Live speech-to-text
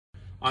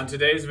On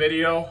today's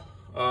video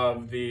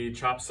of the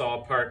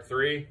Chopsaw Part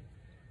 3,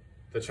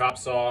 the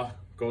Chopsaw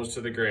goes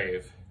to the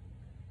grave.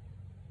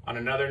 On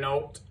another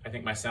note, I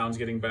think my sound's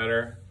getting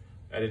better.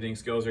 Editing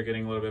skills are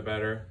getting a little bit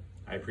better.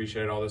 I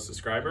appreciate all the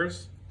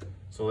subscribers.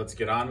 So let's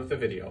get on with the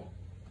video.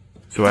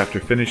 So after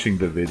finishing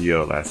the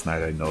video last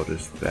night, I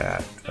noticed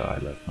that I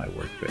left my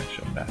workbench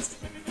a mess.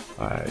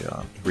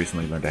 I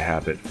recently learned a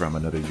habit from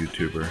another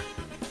YouTuber,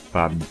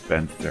 Bob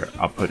Benster.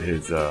 I'll put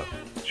his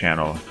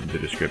channel in the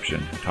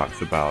description. He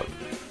talks about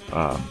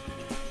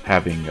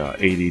having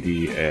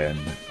ADD and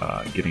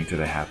getting to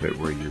the habit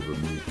where you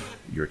remove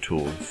your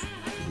tools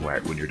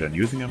when you're done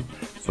using them.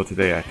 So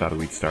today I thought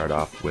we'd start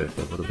off with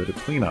a little bit of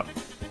cleanup.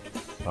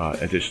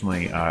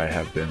 Additionally, I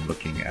have been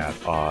looking at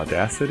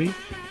Audacity,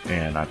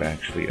 and I've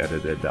actually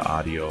edited the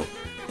audio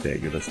that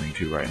you're listening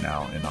to right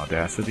now in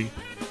Audacity.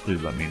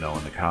 Please let me know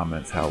in the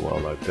comments how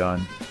well I've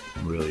done.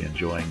 I'm really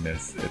enjoying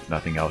this, if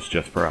nothing else,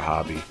 just for a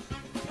hobby.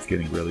 It's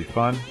getting really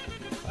fun.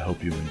 I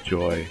hope you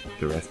enjoy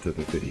the rest of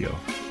the video.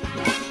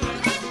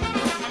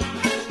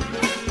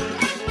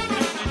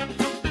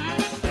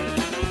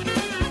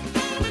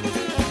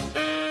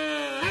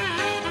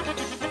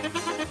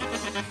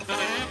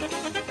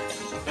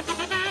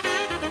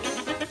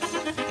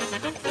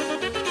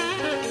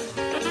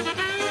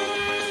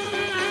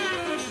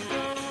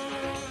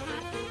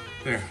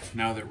 There,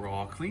 now that we're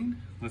all clean,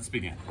 let's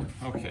begin.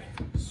 Okay,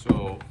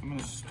 so I'm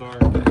gonna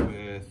start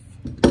with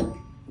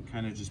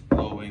kind of just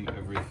blowing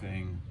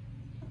everything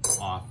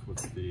off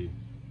with the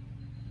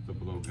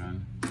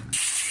blowgun.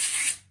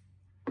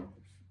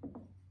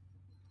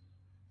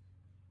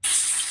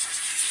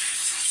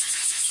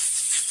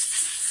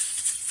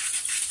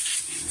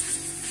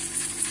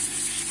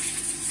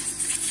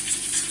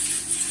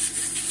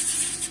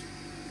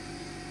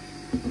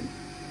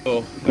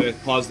 So I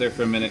paused there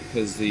for a minute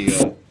because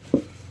the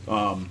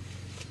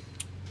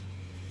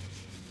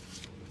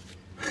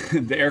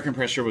the air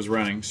compressor was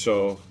running.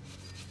 So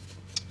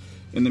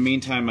in the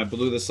meantime, I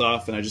blew this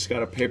off, and I just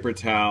got a paper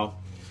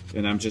towel,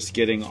 and I'm just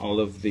getting all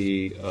of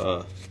the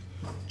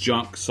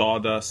junk,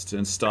 sawdust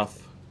and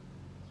stuff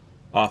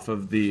off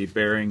of the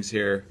bearings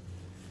here.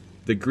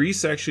 The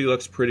grease actually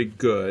looks pretty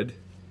good,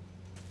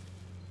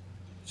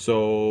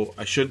 so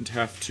I shouldn't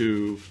have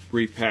to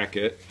repack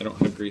it. I don't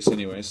have grease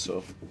anyway,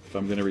 so if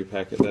I'm going to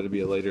repack it, that'll be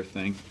a later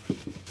thing.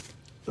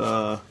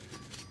 Got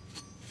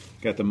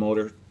the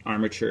motor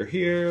armature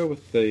here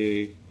with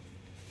the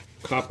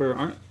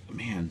copper.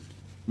 Man,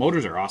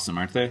 motors are awesome,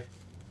 aren't they?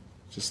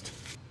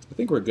 I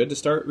think we're good to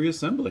start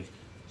reassembly.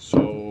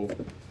 So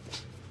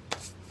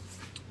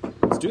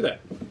let's do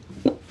that.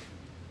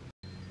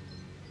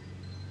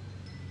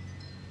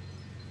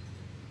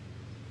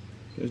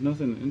 There's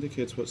nothing that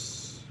indicates what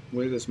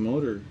way this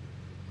motor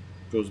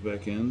goes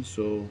back in,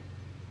 so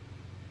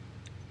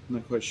I'm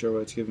not quite sure why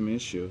it's giving me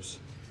issues.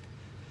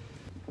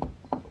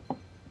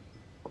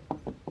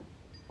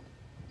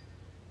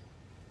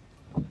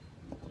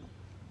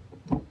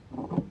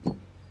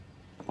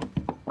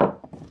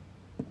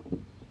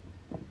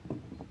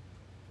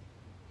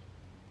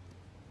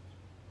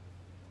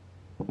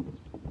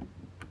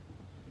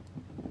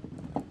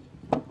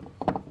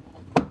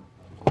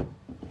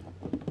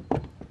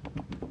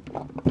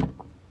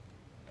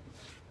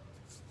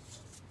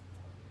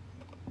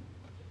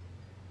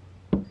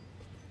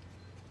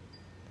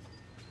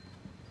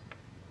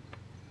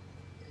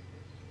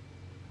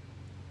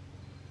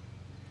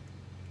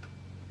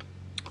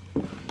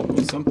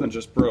 Something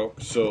just broke,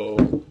 so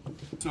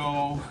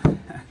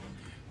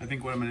I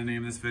think what I'm going to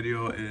name this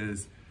video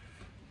is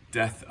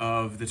Death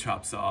of the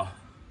Chopsaw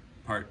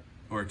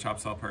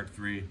Chopsaw Part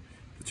 3,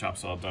 the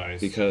Chopsaw dies.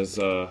 Because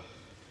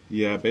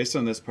yeah, based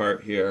on this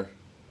part here,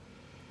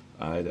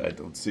 I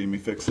don't see me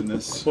fixing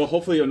this. Well,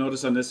 hopefully you'll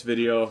notice on this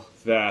video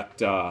that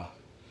the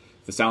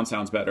sound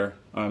sounds better.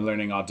 I'm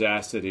learning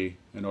Audacity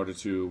in order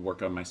to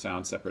work on my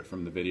sound separate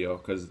from the video,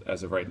 because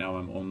as of right now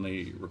I'm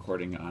only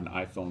recording on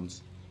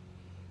iPhones.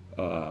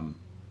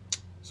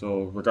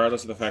 So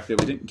regardless of the fact that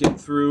we didn't get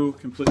through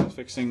completely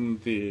fixing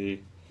the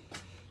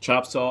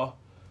Chopsaw,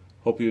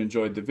 hope you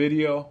enjoyed the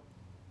video.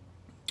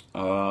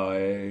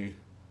 I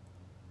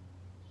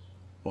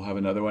will have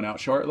another one out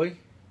shortly.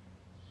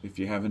 If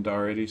you haven't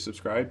already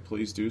subscribed,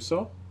 please do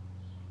so.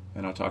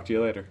 And I'll talk to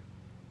you later.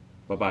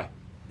 Bye-bye.